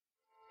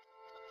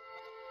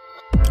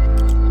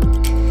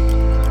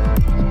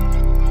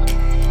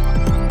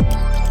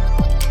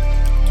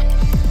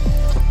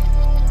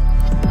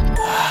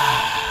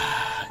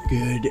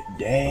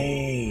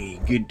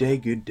Good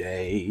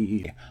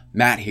day.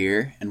 Matt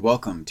here, and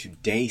welcome to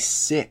day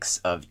 6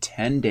 of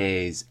 10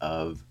 days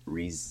of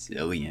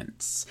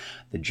resilience.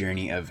 The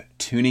journey of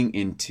tuning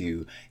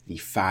into the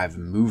 5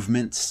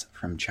 movements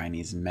from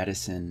Chinese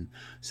medicine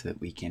so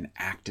that we can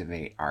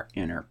activate our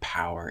inner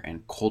power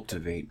and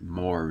cultivate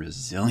more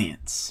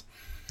resilience.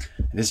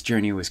 This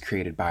journey was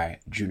created by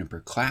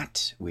Juniper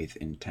Klatt with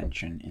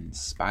Intention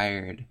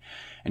Inspired.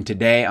 And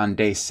today on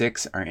day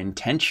 6, our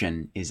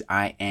intention is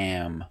I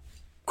am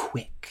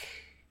quick.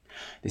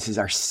 This is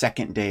our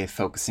second day of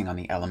focusing on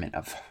the element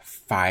of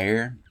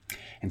fire.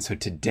 And so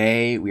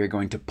today we are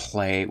going to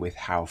play with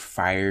how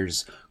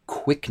fire's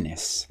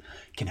quickness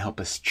can help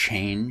us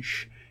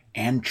change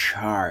and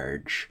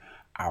charge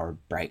our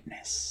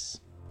brightness.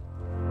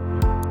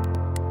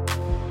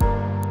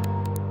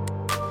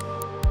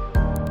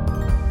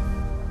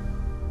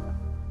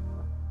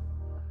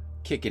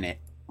 Kicking it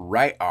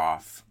right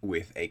off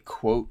with a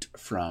quote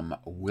from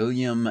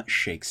William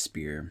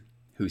Shakespeare,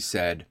 who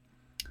said,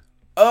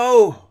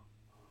 "Oh,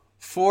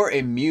 for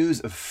a muse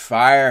of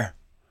fire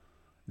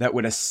that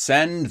would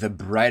ascend the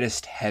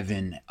brightest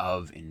heaven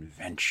of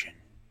invention."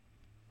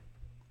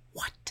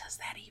 What does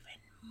that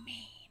even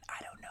mean?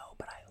 I don't know,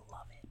 but I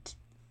love it.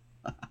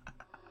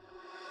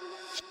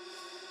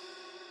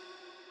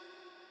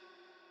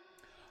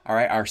 All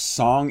right, our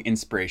song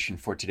inspiration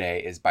for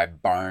today is by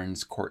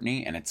Barnes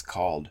Courtney, and it's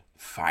called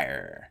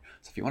Fire.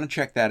 So if you want to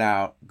check that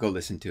out, go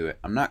listen to it.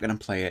 I'm not going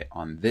to play it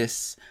on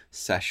this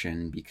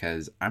session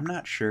because I'm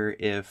not sure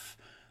if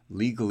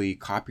legally,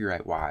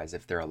 copyright-wise,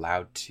 if they're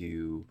allowed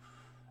to,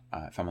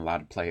 if I'm allowed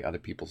to play other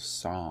people's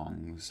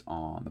songs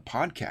on the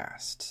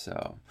podcast. So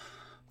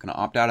I'm going to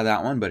opt out of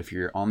that one, but if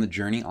you're on the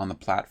journey, on the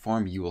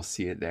platform, you will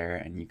see it there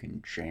and you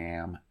can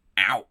jam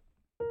out.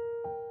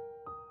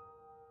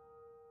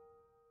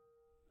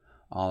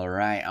 All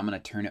right, I'm going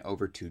to turn it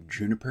over to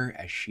Juniper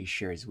as she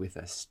shares with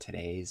us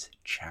today's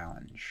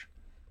challenge.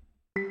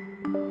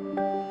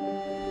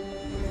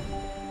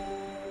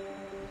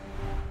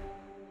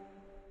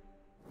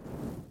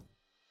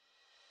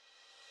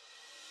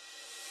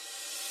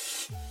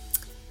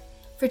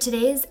 For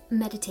today's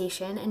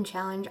meditation and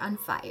challenge on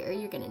fire,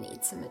 you're going to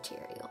need some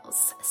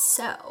materials.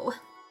 So,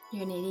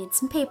 you're going to need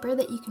some paper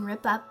that you can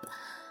rip up,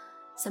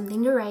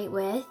 something to write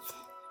with,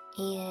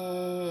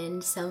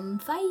 and some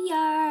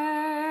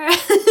fire.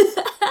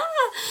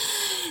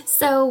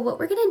 So, what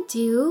we're going to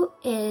do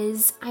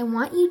is I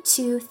want you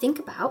to think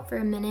about for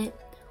a minute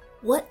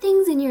what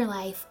things in your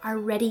life are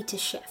ready to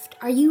shift.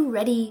 Are you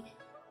ready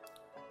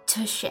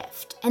to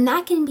shift? And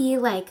that can be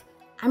like,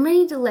 I'm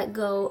ready to let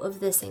go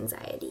of this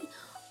anxiety.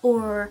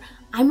 Or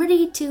I'm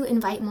ready to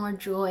invite more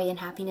joy and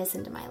happiness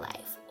into my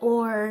life.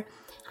 Or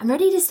I'm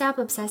ready to stop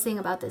obsessing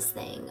about this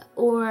thing.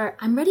 Or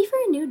I'm ready for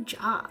a new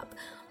job.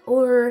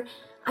 Or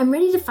I'm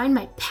ready to find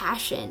my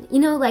passion. You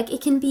know, like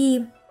it can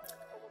be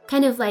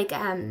kind of like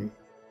I'm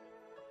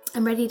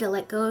ready to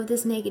let go of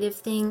this negative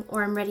thing,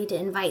 or I'm ready to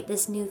invite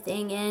this new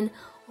thing in,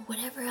 or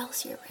whatever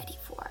else you're ready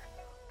for.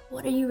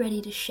 What are you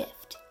ready to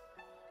shift?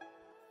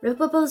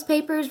 Rip up those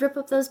papers,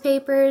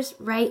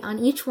 write on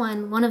each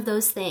one of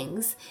those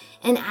things.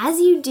 And as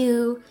you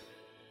do,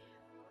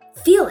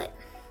 feel it.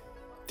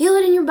 Feel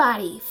it in your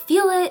body.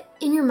 Feel it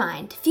in your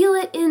mind. Feel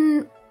it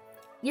in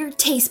your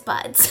taste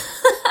buds.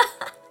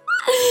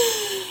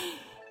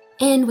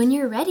 And when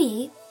you're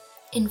ready,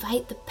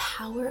 invite the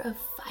power of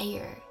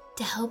fire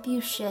to help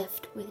you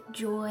shift with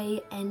joy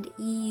and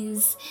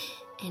ease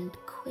and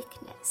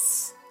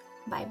quickness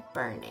by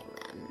burning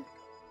them.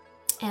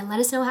 And let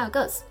us know how it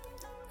goes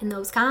in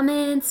those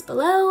comments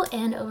below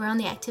and over on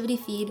the activity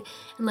feed.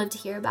 I'd love to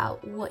hear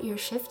about what you're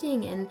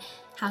shifting and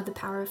how the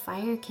power of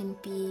fire can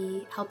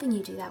be helping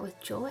you do that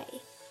with joy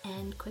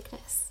and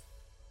quickness.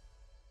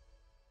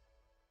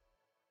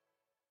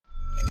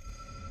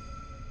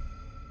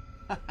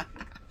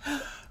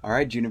 All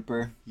right,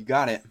 Juniper, you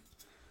got it.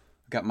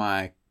 I've got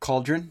my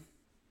cauldron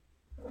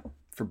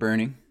for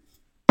burning.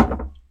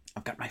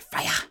 I've got my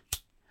fire.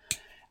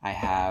 I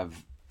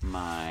have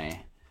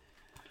my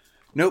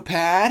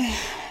notepad,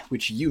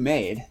 which you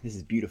made. This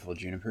is beautiful,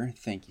 Juniper.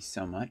 Thank you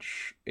so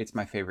much. It's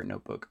my favorite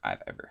notebook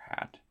I've ever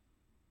had.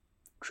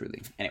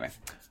 Truly. Anyway,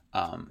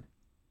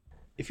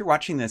 if you're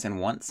watching this and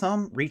want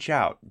some, reach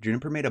out.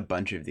 Juniper made a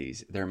bunch of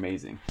these. They're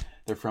amazing.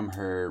 They're from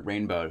her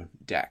rainbow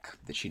deck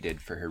that she did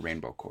for her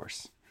rainbow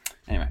course.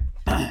 Anyway,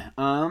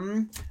 all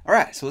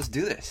right, so let's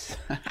do this.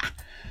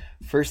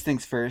 First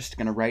things first,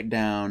 gonna write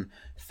down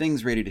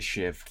things ready to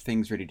shift,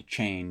 things ready to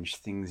change,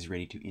 things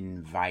ready to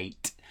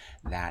invite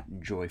that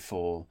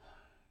joyful,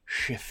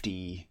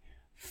 shifty,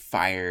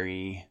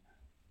 fiery-ness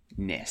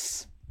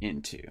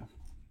into.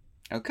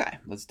 Okay,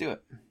 let's do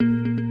it.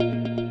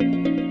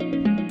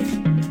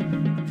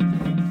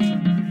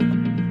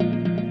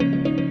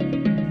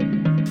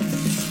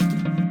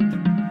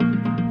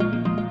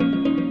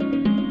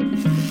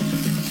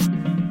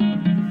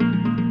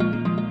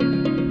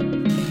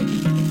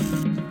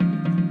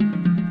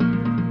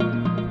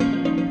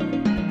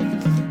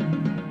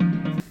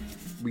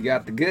 We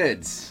got the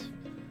goods.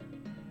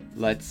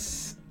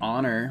 Let's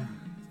honor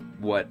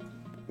what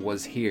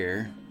was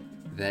here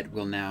that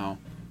will now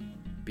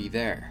be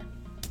there.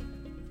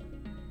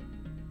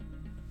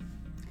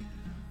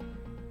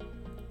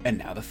 And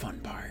now the fun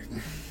part.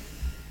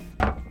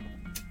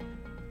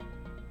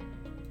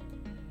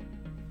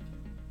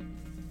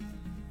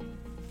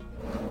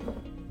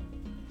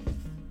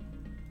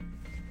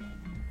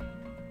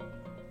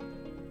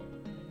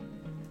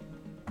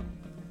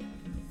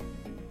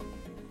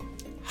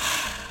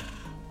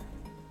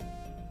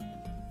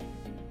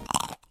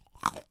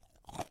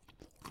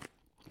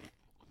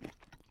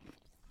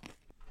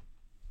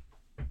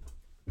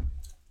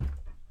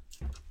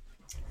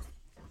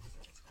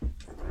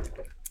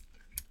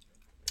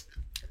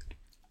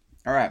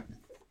 All right.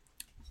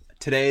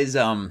 Today's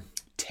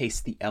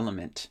Taste the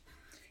Element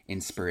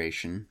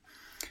inspiration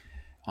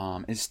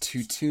is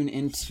to tune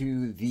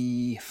into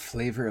the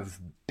flavor of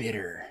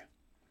bitter,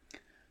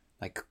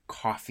 like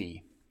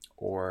coffee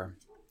or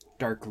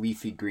dark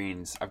leafy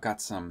greens. I've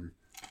got some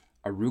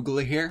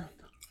arugula here,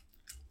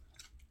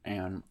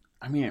 and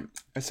I mean,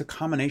 it's a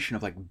combination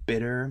of like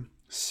bitter,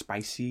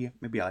 spicy,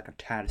 maybe like a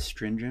tad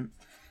astringent.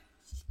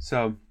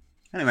 So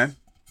anyway,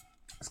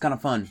 it's kind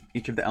of fun.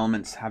 Each of the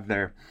elements have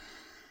their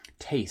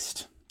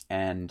taste,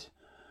 and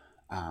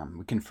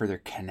we can further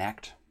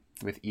connect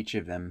with each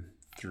of them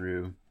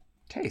through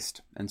taste.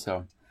 And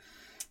so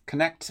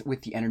connect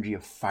with the energy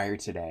of fire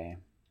today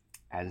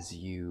as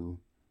you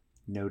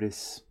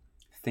notice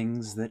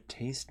things that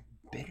taste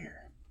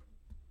bitter.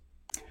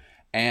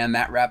 And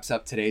that wraps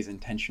up today's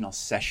intentional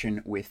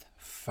session with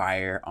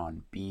fire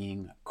on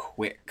being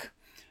quick.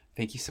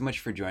 Thank you so much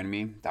for joining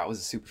me. That was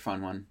a super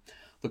fun one.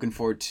 Looking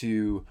forward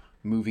to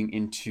moving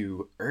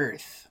into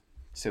earth.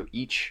 So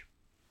each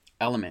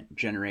element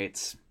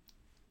generates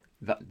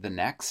the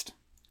next.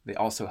 They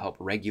also help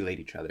regulate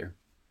each other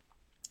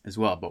as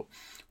well. But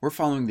we're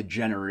following the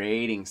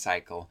generating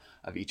cycle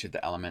of each of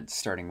the elements,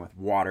 starting with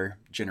water,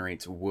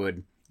 generates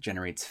wood,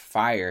 generates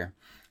fire,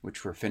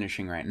 which we're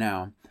finishing right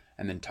now.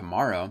 And then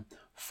tomorrow,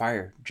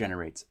 fire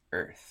generates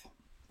earth.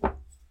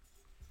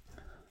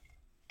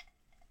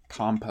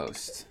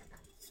 Compost,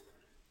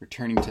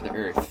 returning to the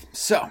earth.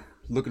 So,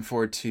 looking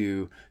forward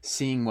to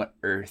seeing what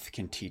earth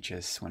can teach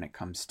us when it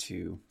comes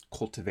to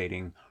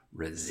cultivating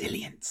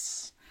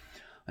resilience.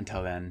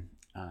 Until then,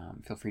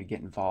 feel free to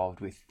get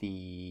involved with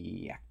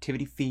the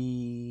activity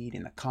feed,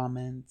 in the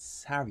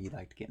comments, however you'd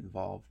like to get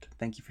involved.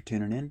 Thank you for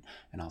tuning in,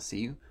 and I'll see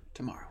you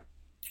tomorrow.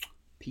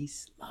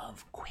 Peace,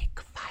 love, quick